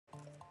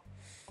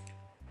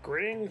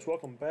Greetings,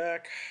 welcome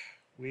back.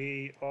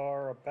 We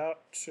are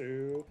about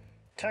to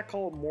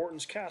tackle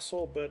Mortan's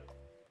castle, but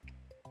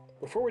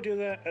before we do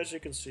that, as you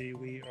can see,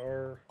 we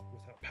are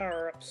without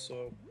power-ups,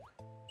 so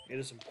it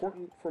is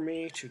important for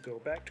me to go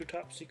back to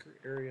top secret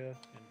area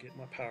and get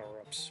my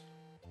power-ups.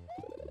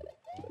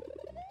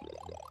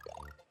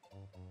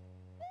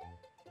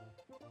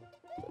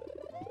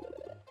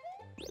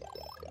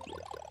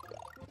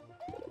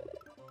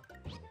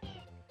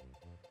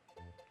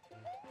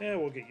 Yeah,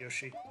 we'll get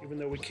Yoshi. Even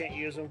though we can't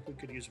use him, we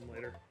could use him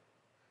later.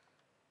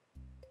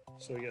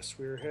 So yes,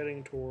 we're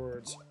heading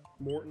towards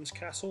Mortan's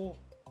castle.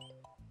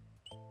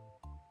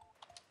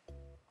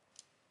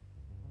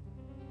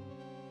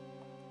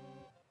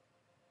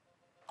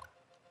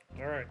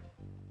 Alright.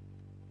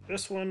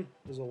 This one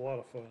is a lot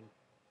of fun.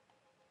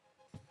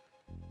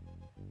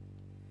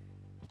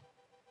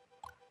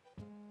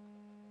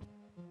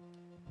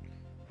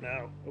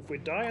 Now, if we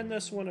die in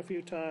this one a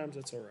few times,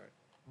 that's alright.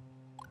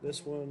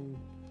 This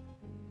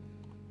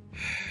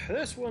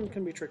one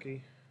can be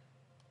tricky.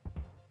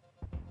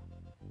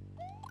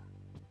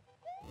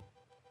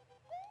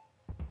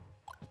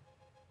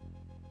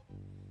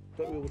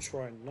 But we will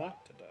try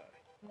not to die.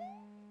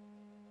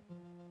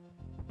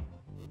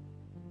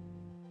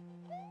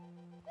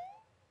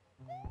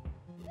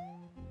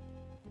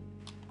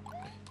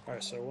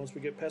 Alright, so once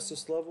we get past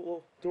this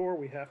level door,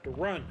 we have to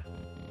run.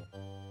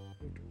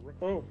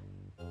 Oh,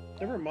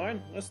 never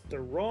mind. That's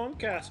the wrong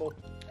castle.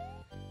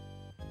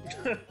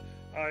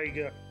 I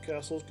got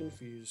castles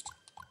confused.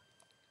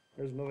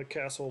 There's another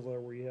castle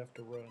there where you have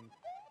to run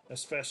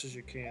as fast as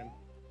you can.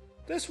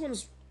 This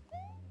one's...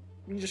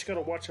 you just gotta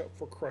watch out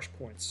for crush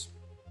points.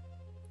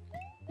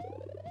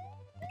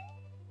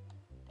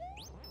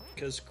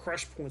 Because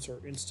crush points are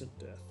instant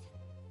death.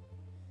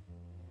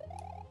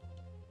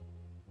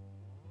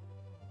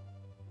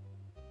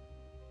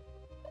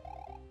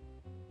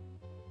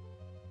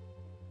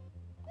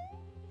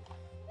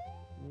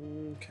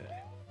 Okay.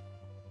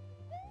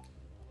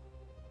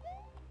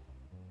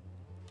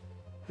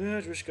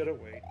 I just gotta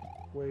wait.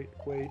 Wait.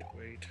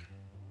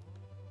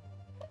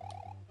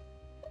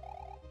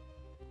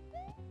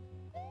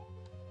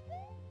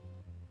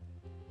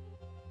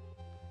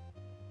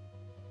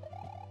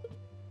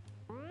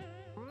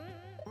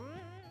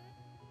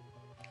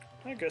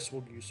 I guess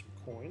we'll use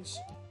some coins.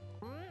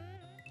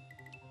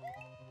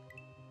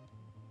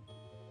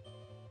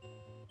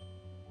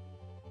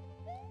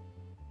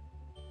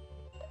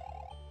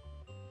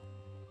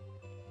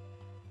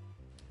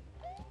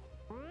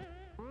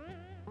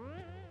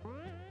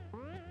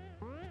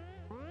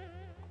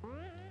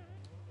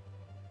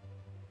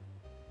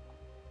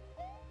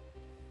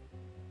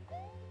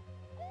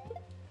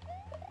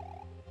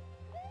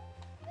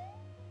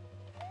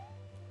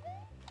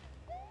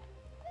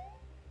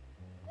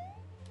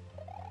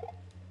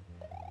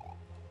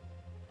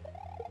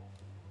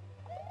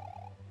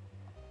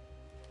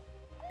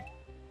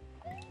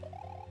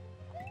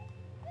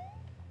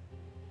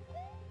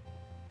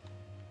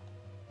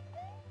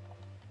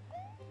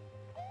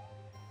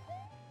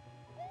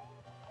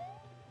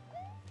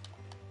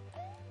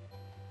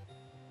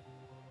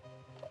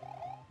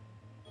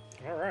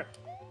 Alright.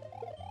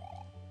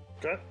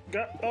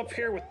 Got up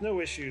here with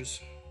no issues.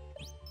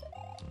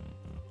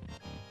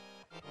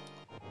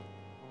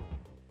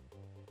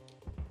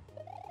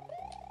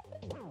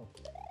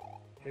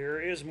 Here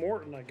is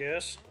Mortan, I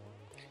guess.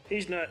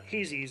 He's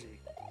easy.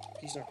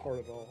 He's not hard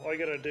at all. All you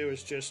gotta do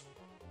is just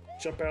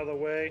jump out of the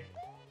way,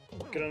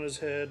 get on his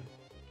head.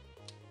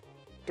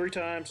 3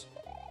 times,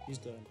 he's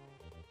done.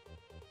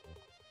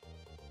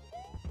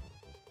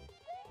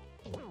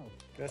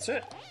 That's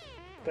it.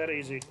 That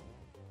easy.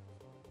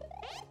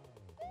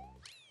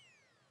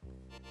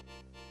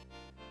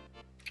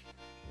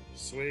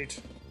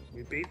 Sweet.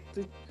 We beat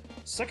the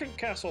second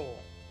castle.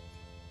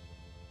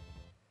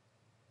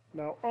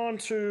 Now on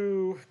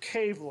to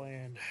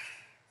Caveland.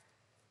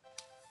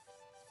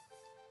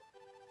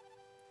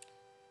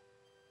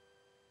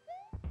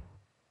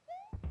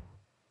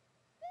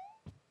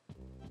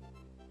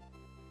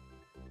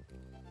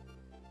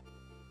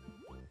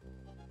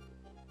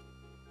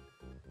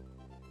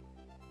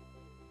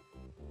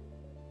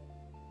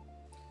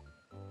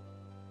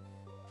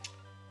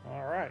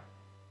 All right.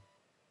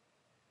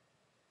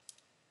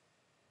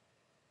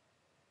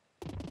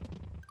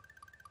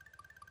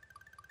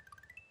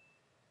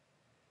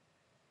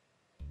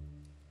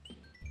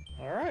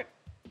 Alright,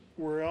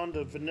 we're on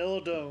to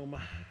Vanilla Dome.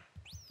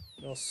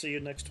 I'll see you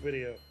next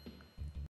video.